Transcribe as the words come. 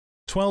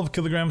12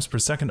 kilograms per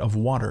second of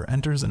water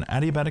enters an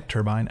adiabatic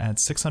turbine at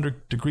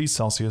 600 degrees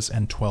Celsius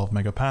and 12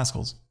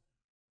 megapascals,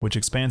 which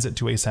expands it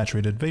to a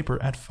saturated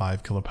vapor at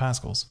 5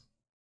 kilopascals.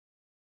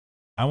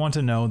 I want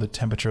to know the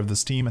temperature of the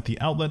steam at the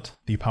outlet,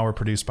 the power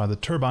produced by the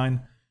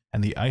turbine,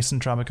 and the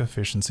isentropic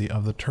efficiency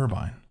of the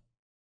turbine.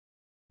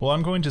 Well,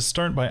 I'm going to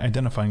start by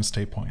identifying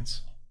state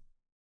points.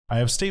 I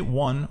have state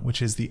 1,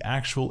 which is the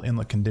actual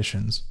inlet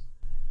conditions.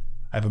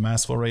 I have a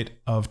mass flow rate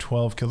of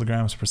 12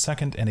 kilograms per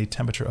second and a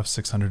temperature of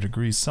 600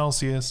 degrees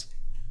Celsius.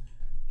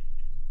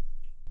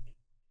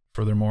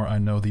 Furthermore, I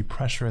know the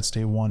pressure at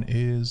state 1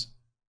 is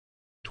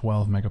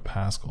 12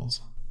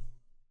 megapascals.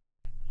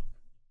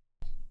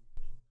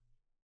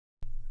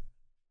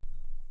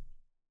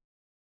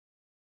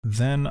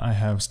 Then I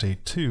have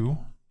state 2,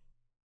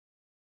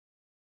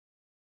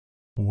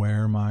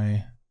 where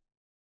my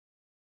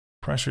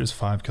pressure is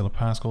 5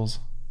 kilopascals.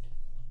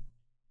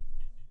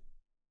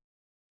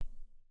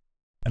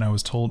 And I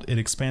was told it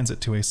expands it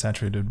to a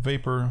saturated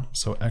vapor,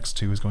 so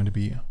x2 is going to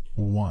be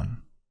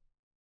 1.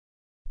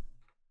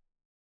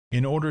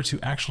 In order to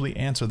actually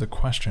answer the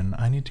question,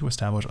 I need to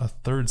establish a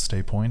third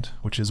state point,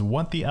 which is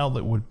what the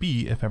outlet would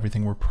be if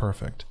everything were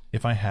perfect,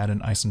 if I had an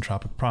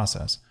isentropic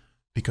process.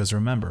 Because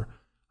remember,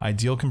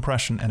 ideal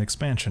compression and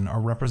expansion are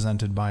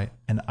represented by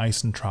an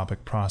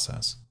isentropic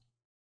process.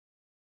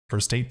 For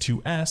state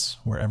 2s,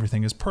 where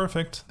everything is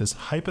perfect, this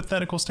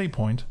hypothetical state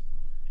point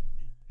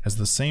has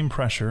the same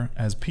pressure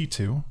as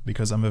P2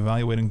 because I'm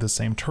evaluating the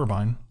same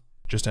turbine,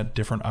 just at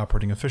different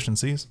operating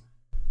efficiencies.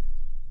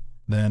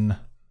 Then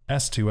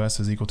S2s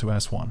is equal to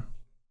S1.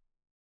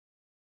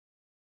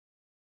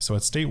 So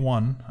at state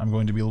 1, I'm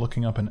going to be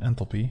looking up an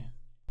enthalpy.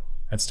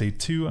 At state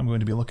 2, I'm going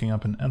to be looking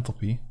up an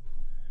enthalpy.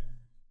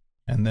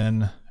 And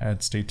then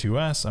at state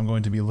 2s, I'm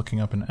going to be looking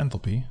up an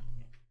enthalpy.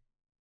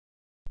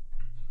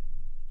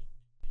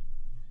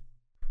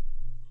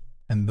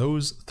 And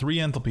those three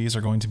enthalpies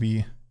are going to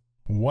be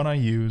what I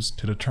use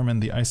to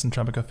determine the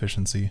isentropic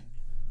efficiency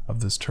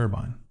of this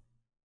turbine.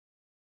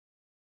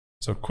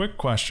 So quick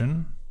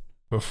question,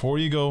 before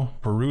you go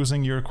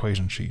perusing your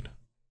equation sheet.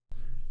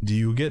 Do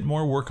you get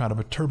more work out of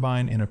a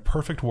turbine in a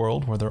perfect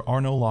world where there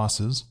are no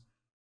losses,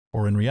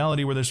 or in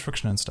reality where there's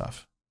friction and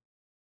stuff?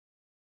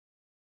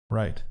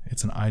 Right,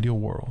 it's an ideal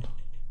world.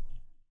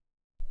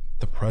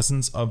 The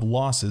presence of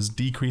losses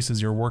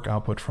decreases your work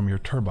output from your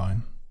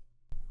turbine.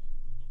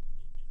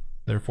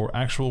 Therefore,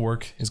 actual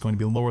work is going to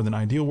be lower than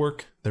ideal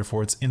work.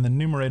 Therefore, it's in the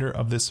numerator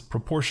of this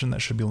proportion that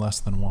should be less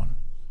than 1.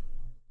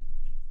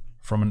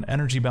 From an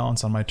energy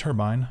balance on my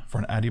turbine, for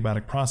an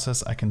adiabatic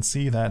process, I can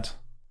see that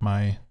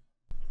my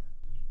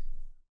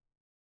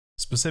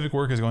specific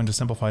work is going to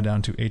simplify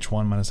down to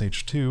H1 minus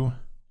H2.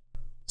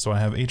 So I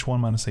have H1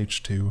 minus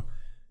H2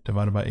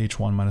 divided by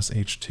H1 minus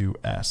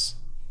H2S.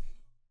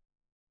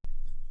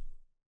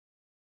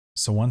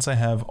 So once I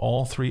have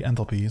all three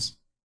enthalpies,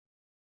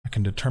 I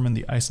can determine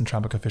the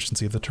isentropic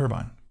efficiency of the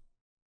turbine.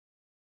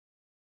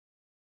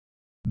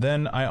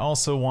 Then I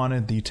also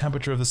wanted the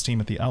temperature of the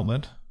steam at the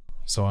outlet,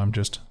 so I'm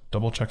just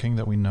double checking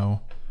that we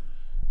know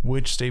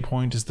which state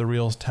point is the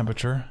real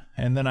temperature,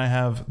 and then I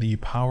have the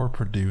power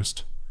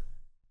produced,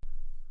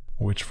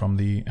 which from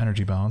the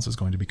energy balance is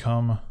going to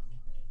become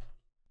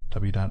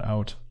W dot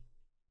out,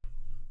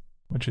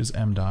 which is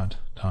M dot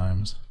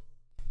times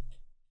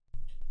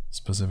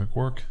specific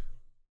work,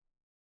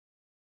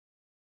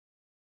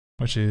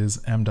 which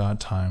is M dot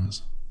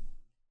times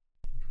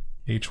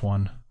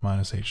H1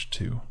 minus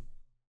H2.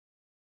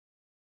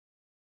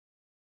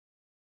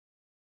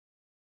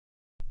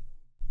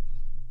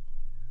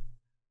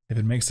 If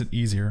it makes it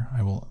easier,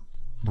 I will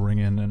bring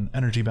in an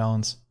energy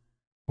balance.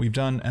 We've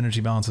done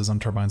energy balances on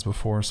turbines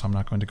before, so I'm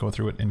not going to go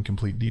through it in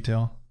complete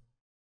detail.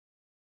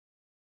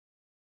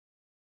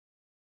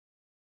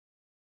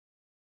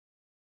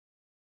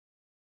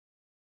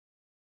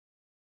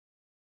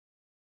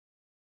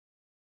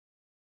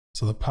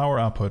 So the power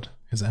output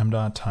is M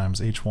dot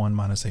times H1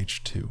 minus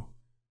H2.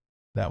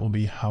 That will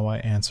be how I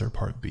answer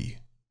part B.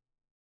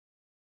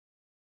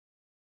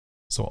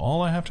 So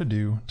all I have to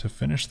do to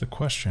finish the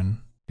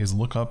question is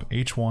look up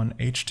H1,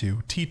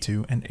 H2,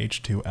 T2, and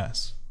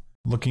H2S.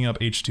 Looking up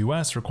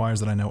H2S requires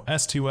that I know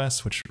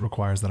S2S, which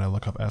requires that I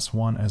look up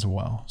S1 as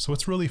well. So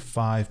it's really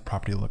 5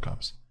 property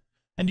lookups.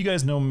 And you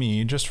guys know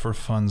me, just for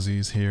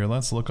funsies here,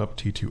 let's look up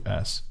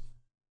T2S,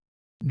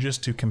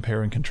 just to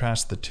compare and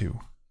contrast the two.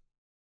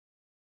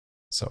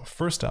 So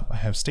first up, I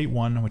have state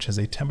 1, which has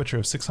a temperature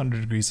of 600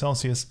 degrees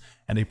Celsius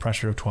and a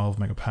pressure of 12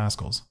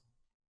 megapascals.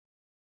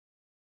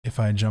 If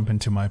I jump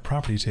into my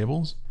property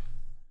tables,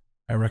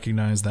 I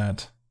recognize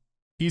that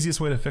the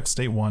easiest way to fix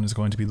state 1 is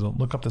going to be to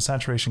look up the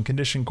saturation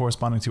condition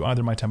corresponding to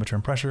either my temperature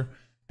and pressure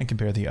and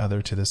compare the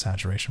other to the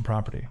saturation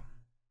property.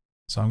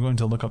 So I'm going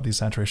to look up the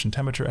saturation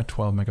temperature at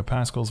 12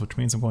 megapascals, which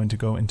means I'm going to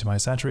go into my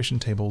saturation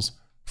tables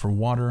for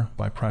water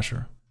by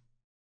pressure.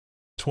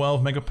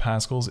 12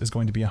 megapascals is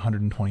going to be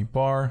 120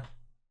 bar.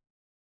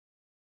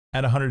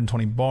 At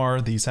 120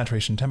 bar, the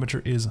saturation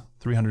temperature is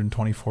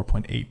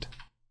 324.8.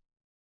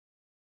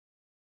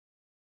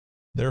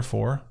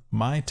 Therefore,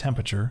 my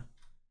temperature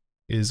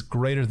is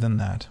greater than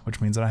that, which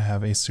means that I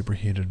have a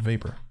superheated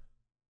vapor.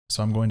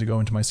 So I'm going to go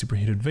into my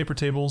superheated vapor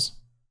tables.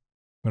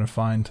 I'm going to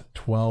find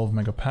 12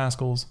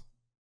 megapascals.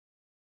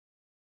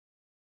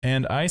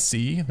 And I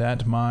see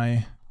that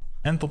my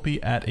enthalpy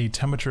at a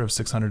temperature of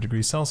 600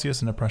 degrees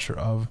Celsius and a pressure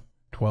of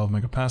 12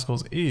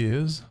 megapascals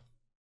is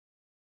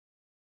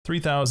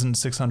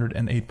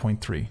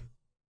 3,608.3.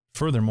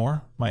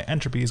 Furthermore, my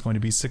entropy is going to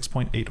be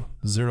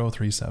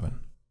 6.8037.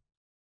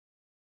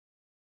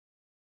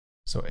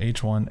 So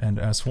H1 and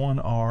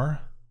S1 are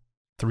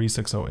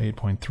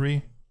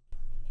 3608.3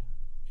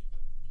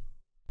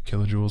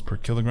 kilojoules per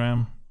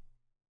kilogram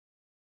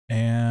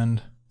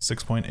and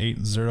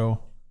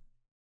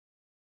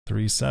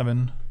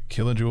 6.8037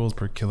 kilojoules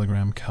per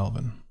kilogram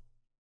Kelvin.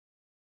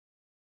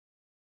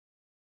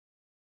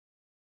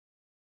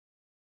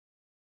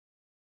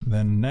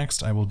 Then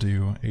next I will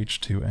do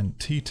H2 and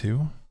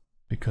T2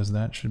 because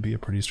that should be a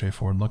pretty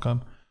straightforward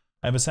lookup.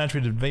 I have a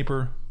saturated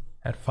vapor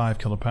at 5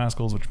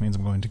 kilopascals, which means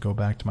I'm going to go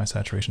back to my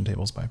saturation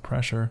tables by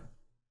pressure.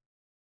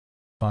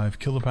 5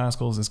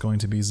 kilopascals is going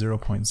to be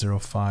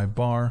 0.05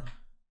 bar,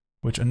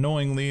 which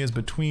annoyingly is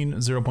between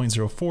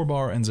 0.04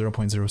 bar and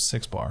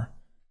 0.06 bar.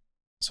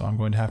 So I'm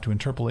going to have to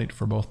interpolate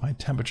for both my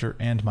temperature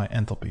and my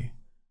enthalpy.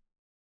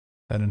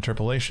 That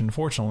interpolation,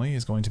 fortunately,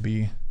 is going to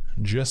be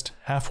just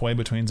halfway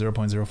between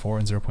 0.04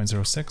 and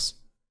 0.06.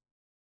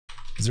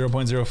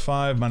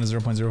 0.05 minus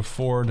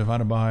 0.04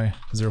 divided by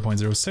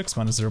 0.06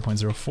 minus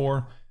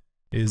 0.04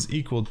 is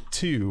equal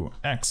to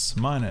x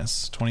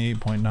minus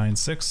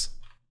 28.96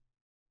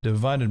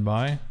 divided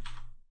by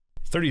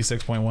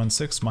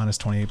 36.16 minus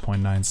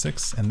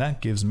 28.96, and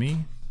that gives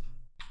me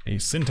a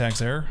syntax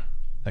error.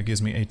 That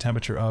gives me a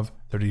temperature of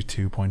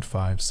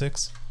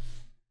 32.56,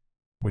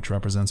 which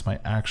represents my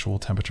actual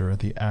temperature at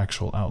the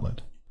actual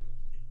outlet.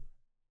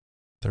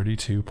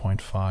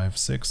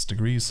 32.56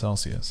 degrees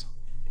Celsius.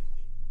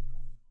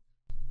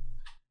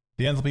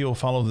 The enthalpy will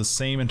follow the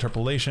same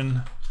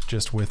interpolation,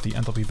 just with the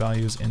enthalpy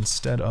values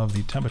instead of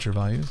the temperature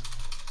values.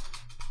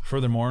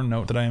 Furthermore,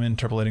 note that I am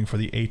interpolating for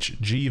the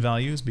Hg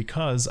values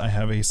because I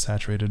have a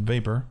saturated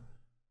vapor.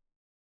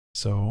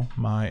 So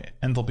my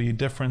enthalpy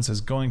difference is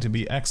going to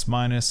be x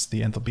minus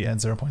the enthalpy at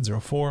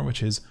 0.04,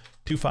 which is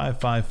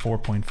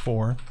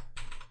 2554.4,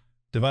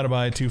 divided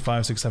by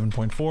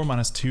 2567.4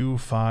 minus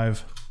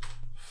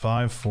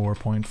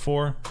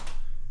 2554.4,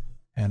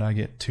 and I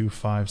get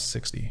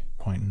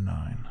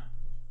 2560.9.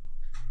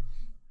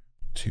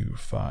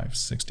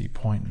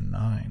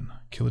 2560.9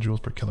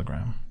 kilojoules per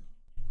kilogram.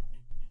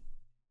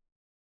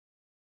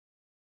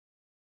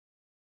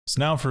 So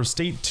now for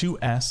state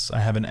 2s, I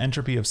have an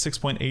entropy of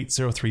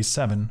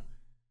 6.8037,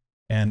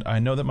 and I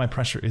know that my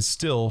pressure is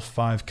still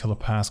 5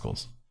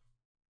 kilopascals.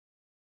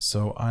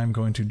 So I'm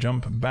going to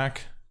jump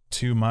back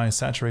to my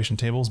saturation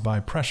tables by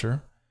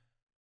pressure.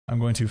 I'm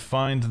going to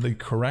find the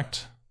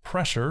correct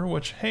pressure,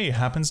 which, hey,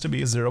 happens to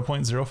be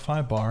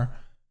 0.05 bar,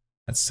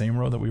 that same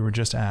row that we were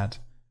just at.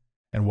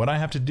 And what I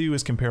have to do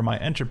is compare my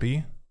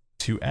entropy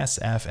to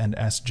SF and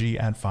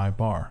SG at 5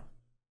 bar.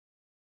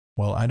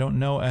 Well, I don't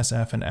know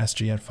SF and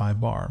SG at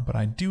 5 bar, but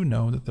I do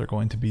know that they're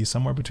going to be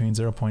somewhere between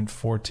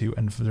 0.42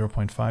 and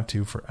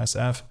 0.52 for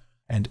SF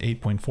and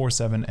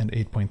 8.47 and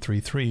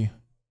 8.33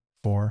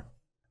 for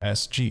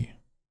SG.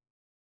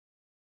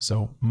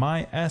 So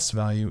my S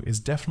value is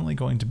definitely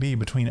going to be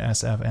between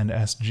SF and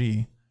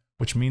SG,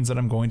 which means that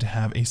I'm going to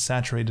have a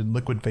saturated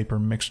liquid vapor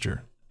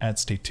mixture at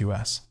state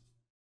 2s.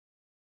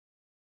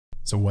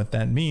 So what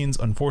that means,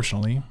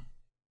 unfortunately,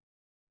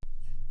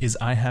 is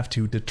I have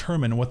to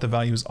determine what the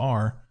values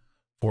are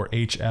for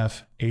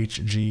HF,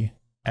 HG,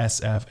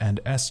 SF, and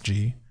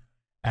SG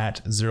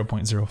at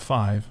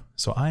 0.05.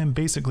 So I am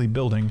basically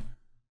building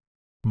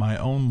my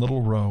own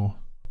little row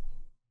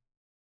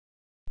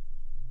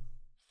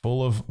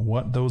full of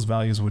what those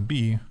values would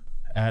be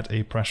at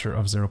a pressure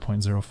of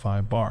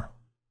 0.05 bar.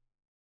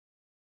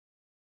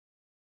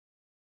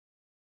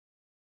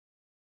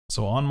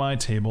 So on my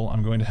table,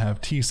 I'm going to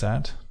have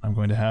TSAT, I'm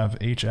going to have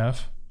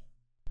HF,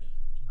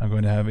 I'm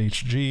going to have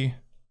HG,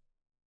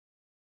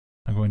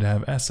 I'm going to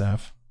have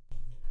SF,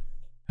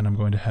 and I'm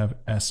going to have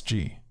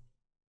SG.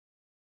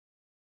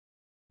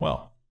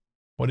 Well,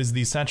 what is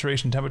the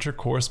saturation temperature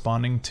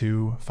corresponding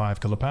to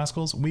 5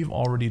 kilopascals? We've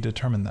already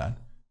determined that,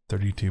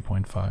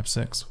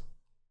 32.56.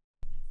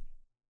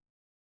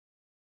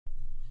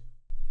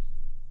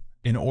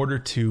 In order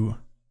to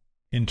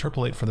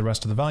interpolate for the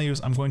rest of the values,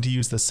 I'm going to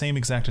use the same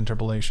exact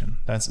interpolation.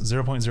 That's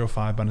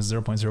 0.05 minus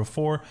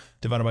 0.04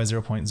 divided by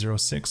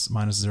 0.06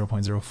 minus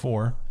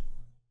 0.04,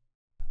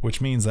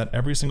 which means that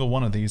every single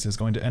one of these is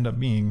going to end up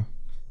being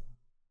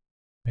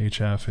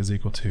HF is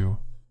equal to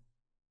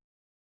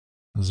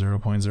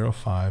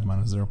 0.05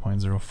 minus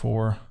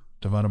 0.04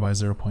 divided by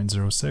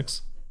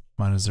 0.06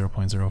 minus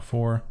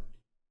 0.04.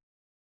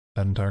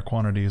 That entire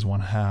quantity is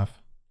 1/2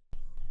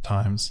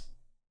 times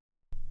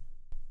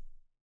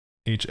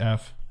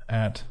HF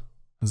at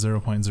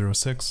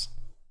 0.06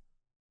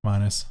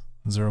 minus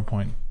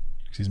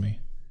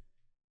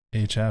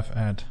HF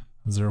at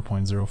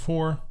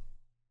 0.04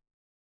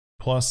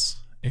 plus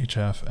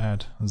HF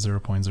at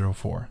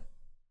 0.04.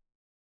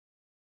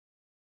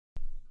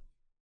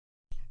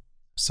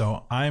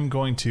 So I'm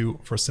going to,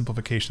 for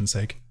simplification's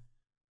sake,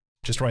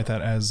 just write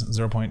that as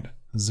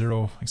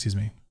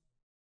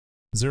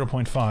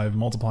 0.5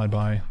 multiplied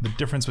by the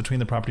difference between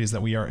the properties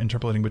that we are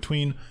interpolating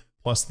between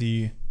plus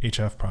the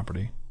HF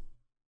property.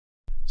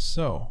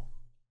 So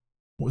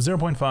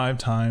 0.5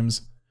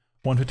 times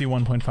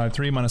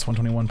 151.53 minus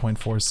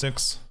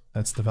 121.46,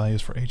 that's the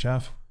values for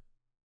HF,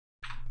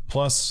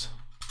 plus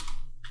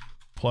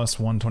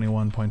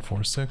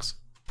 121.46.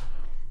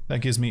 That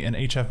gives me an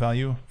HF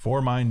value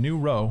for my new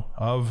row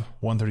of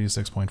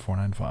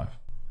 136.495.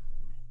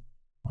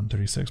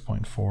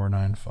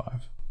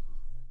 136.495.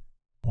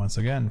 Once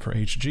again, for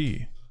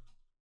HG,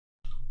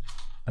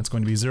 that's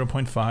going to be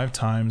 0.5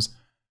 times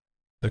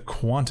the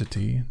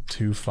quantity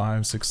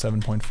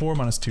 2567.4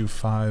 minus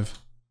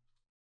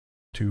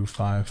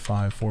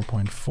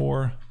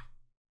 2554.4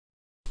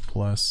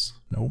 plus,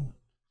 nope,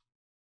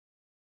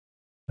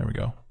 there we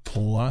go,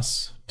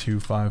 plus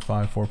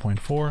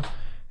 2554.4,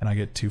 and I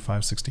get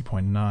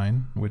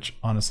 2560.9, which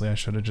honestly I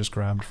should have just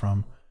grabbed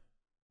from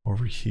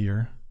over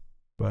here,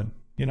 but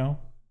you know,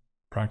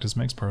 practice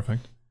makes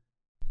perfect.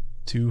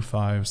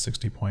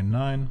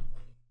 2560.9.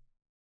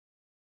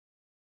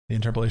 The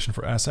interpolation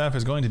for SF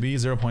is going to be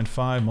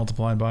 0.5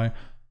 multiplied by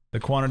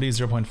the quantity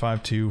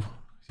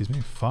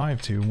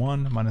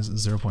 521 minus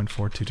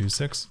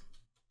 0.4226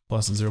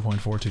 plus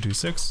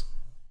 0.4226,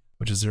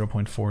 which is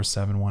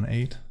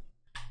 0.4718.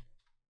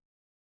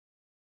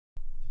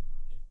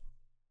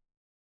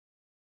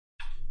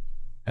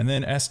 And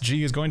then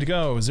SG is going to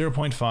go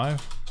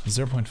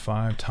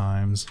 0.5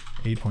 times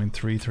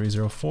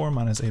 8.3304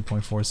 minus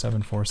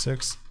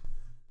 8.4746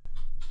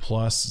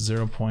 plus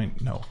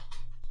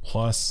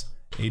plus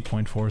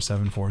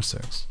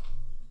 8.4746.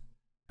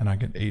 And I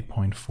get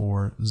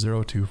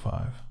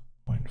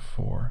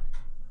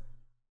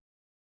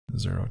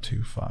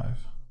 8.4025.4025.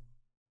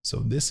 So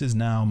this is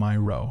now my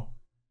row.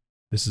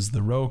 This is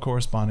the row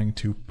corresponding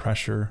to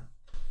pressure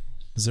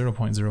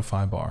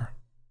 0.05 bar.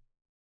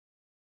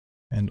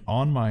 And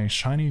on my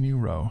shiny new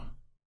row,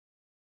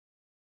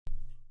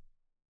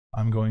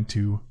 I'm going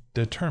to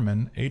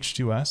determine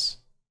H2S,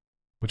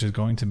 which is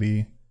going to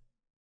be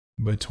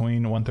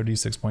between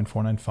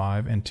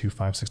 136.495 and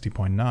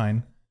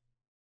 2560.9,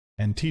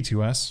 and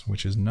T2S,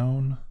 which is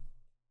known,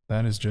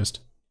 that is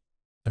just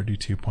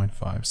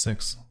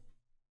 32.56.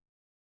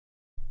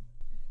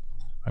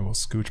 I will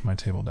scooch my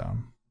table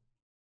down.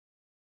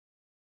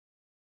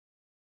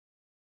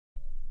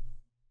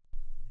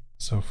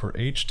 So for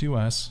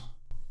H2S,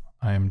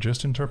 I am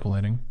just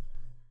interpolating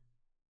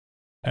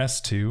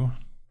S2S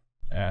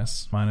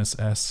minus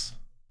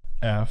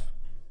SF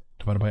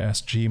divided by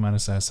SG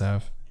minus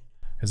SF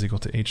is equal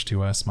to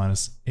H2S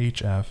minus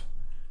HF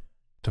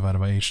divided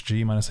by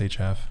HG minus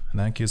HF, and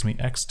that gives me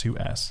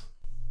X2S.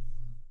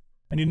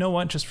 And you know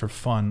what, just for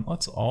fun,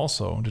 let's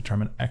also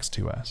determine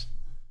X2S.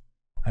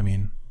 I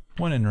mean,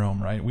 when in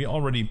Rome, right? We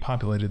already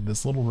populated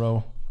this little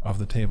row of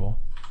the table,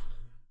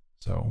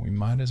 so we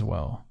might as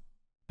well.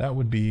 That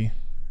would be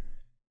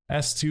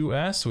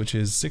S2S, which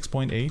is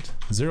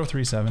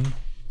 6.8037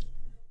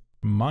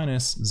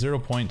 minus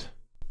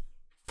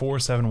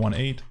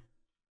 0.4718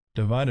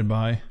 divided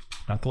by,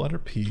 not the letter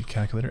P,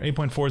 calculator,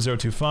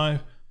 8.4025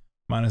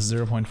 minus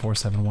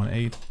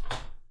 0.4718,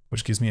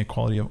 which gives me a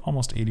quality of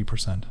almost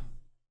 80%.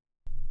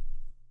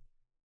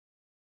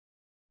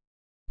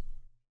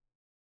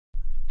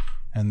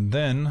 And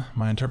then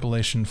my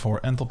interpolation for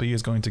enthalpy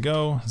is going to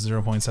go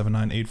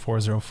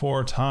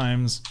 0.798404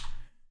 times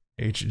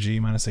Hg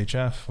minus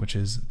Hf, which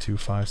is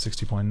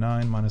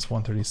 2560.9 minus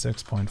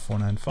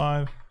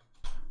 136.495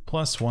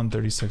 plus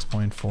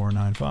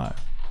 136.495.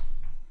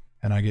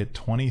 And I get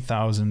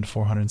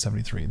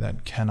 20,473.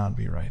 That cannot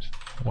be right.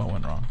 What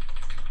went wrong?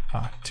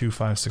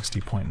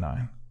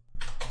 2560.9.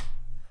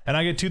 And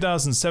I get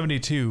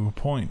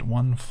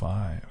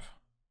 2072.15.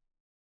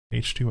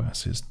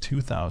 H2S is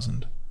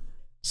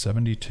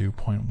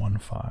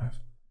 2072.15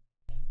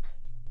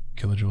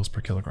 kilojoules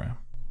per kilogram.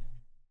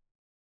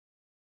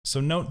 So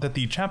note that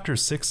the chapter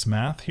 6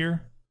 math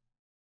here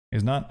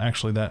is not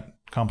actually that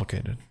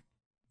complicated.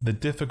 The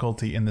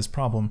difficulty in this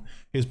problem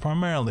is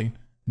primarily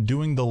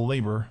doing the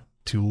labor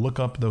to look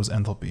up those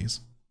enthalpies,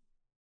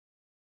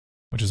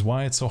 which is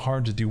why it's so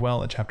hard to do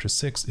well at chapter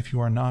 6 if you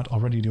are not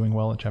already doing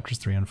well at chapters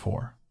 3 and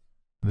 4.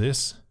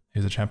 This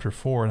is a chapter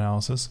 4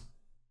 analysis.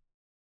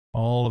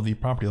 All of the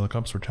property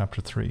lookups were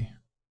chapter 3.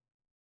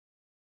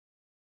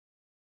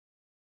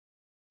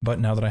 But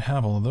now that I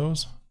have all of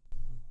those,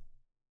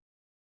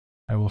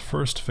 I will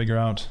first figure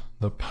out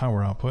the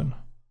power output.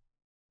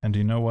 And do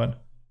you know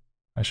what?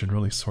 I should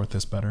really sort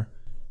this better.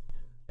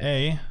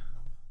 A,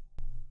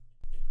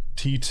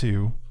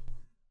 T2,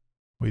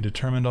 we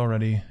determined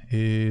already,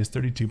 is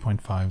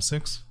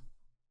 32.56.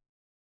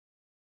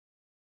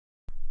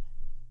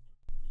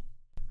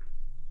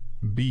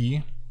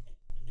 B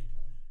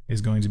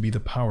is going to be the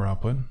power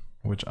output,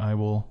 which I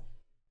will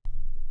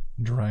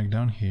drag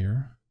down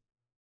here.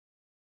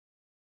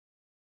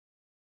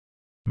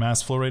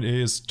 Mass flow rate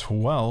is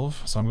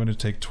 12, so I'm going to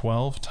take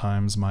 12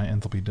 times my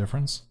enthalpy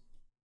difference.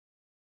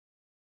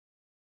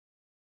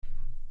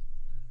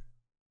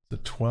 the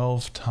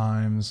 12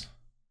 times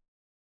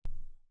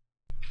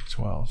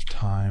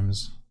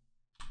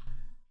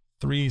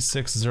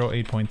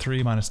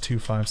 3608.3 minus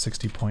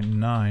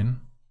 2560.9,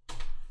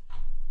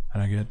 and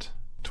I get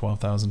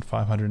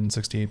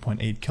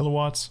 12,568.8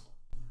 kilowatts,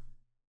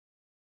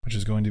 which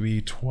is going to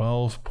be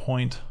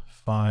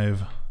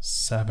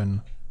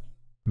 12.57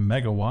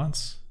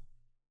 megawatts.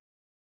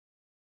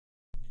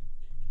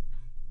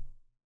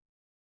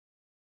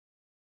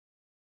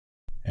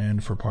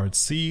 And for part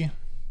C,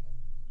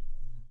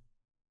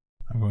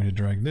 I'm going to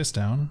drag this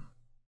down.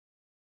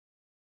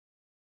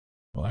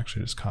 Well,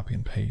 actually just copy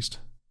and paste.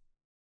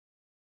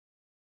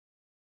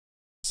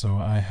 So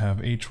I have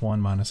H1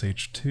 minus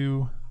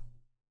H2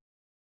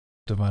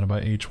 divided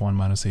by H1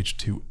 minus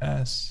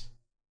H2S.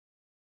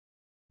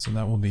 So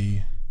that will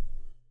be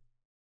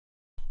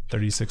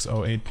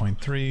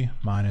 3608.3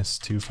 minus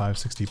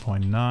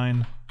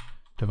 2560.9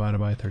 divided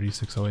by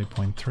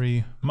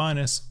 3608.3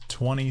 minus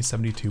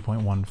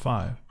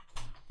 2072.15.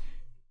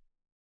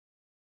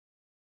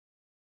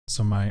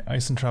 So my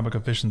isentropic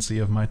efficiency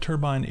of my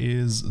turbine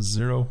is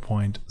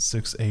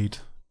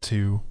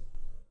 0.682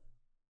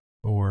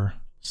 or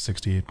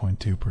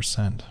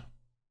 68.2%.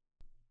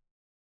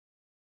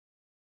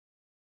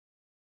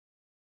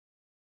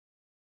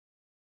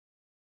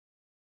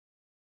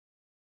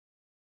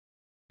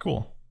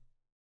 Cool.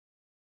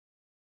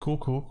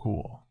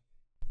 Cool.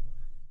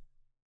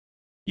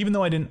 Even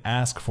though I didn't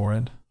ask for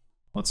it,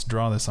 let's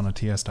draw this on a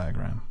TS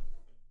diagram.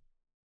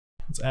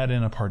 Let's add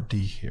in a part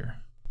D here.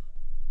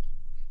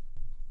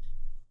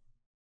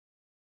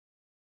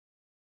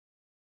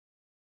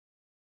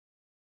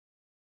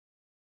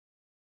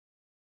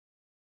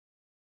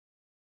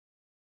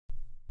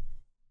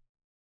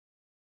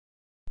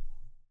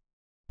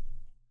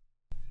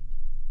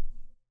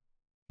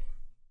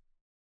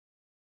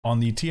 On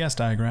the TS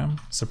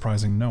diagram,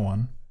 surprising no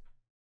one,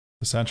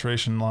 the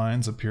saturation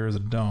lines appear as a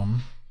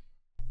dome,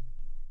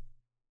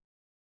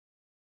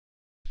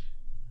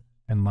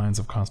 and lines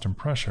of constant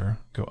pressure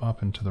go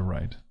up and to the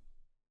right,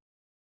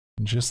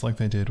 just like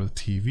they did with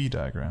TV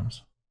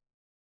diagrams.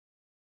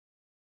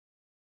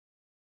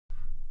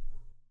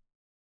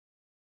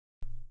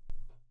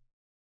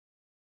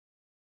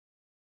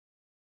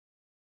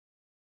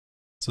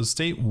 So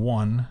state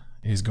 1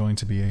 is going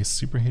to be a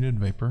superheated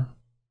vapor.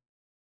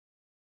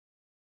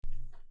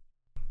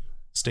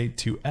 State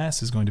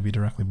 2S is going to be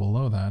directly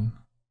below that.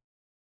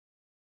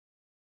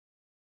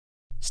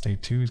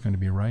 State 2 is going to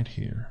be right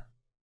here.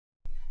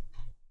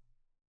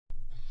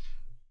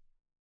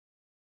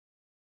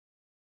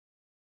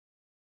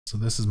 So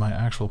this is my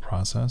actual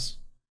process.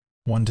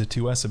 1 to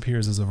 2S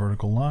appears as a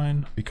vertical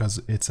line because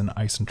it's an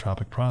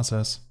isentropic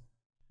process.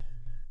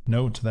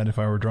 Note that if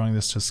I were drawing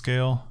this to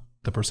scale,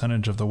 the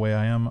percentage of the way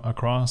I am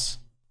across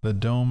the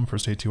dome for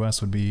state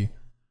 2S would be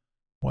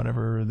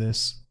whatever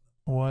this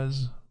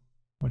was,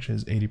 which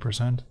is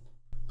 80%.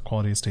 The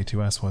quality of state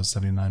 2S was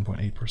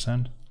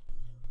 79.8%.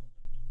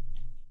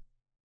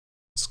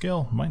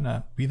 Scale might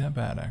not be that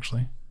bad,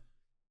 actually.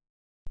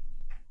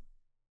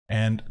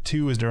 And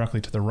 2 is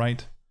directly to the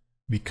right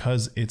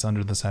because it's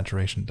under the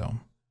saturation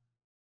dome.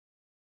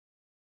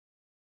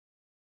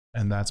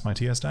 And that's my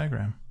TS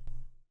diagram.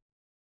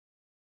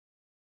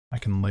 I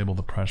can label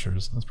the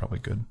pressures, that's probably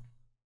good.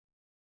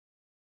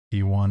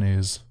 P1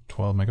 is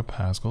 12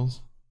 megapascals.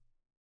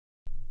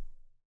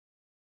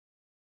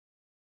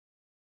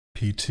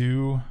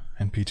 P2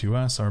 and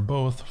P2S are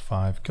both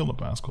 5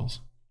 kilopascals.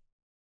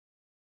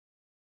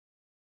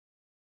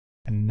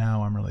 And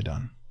now I'm really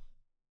done.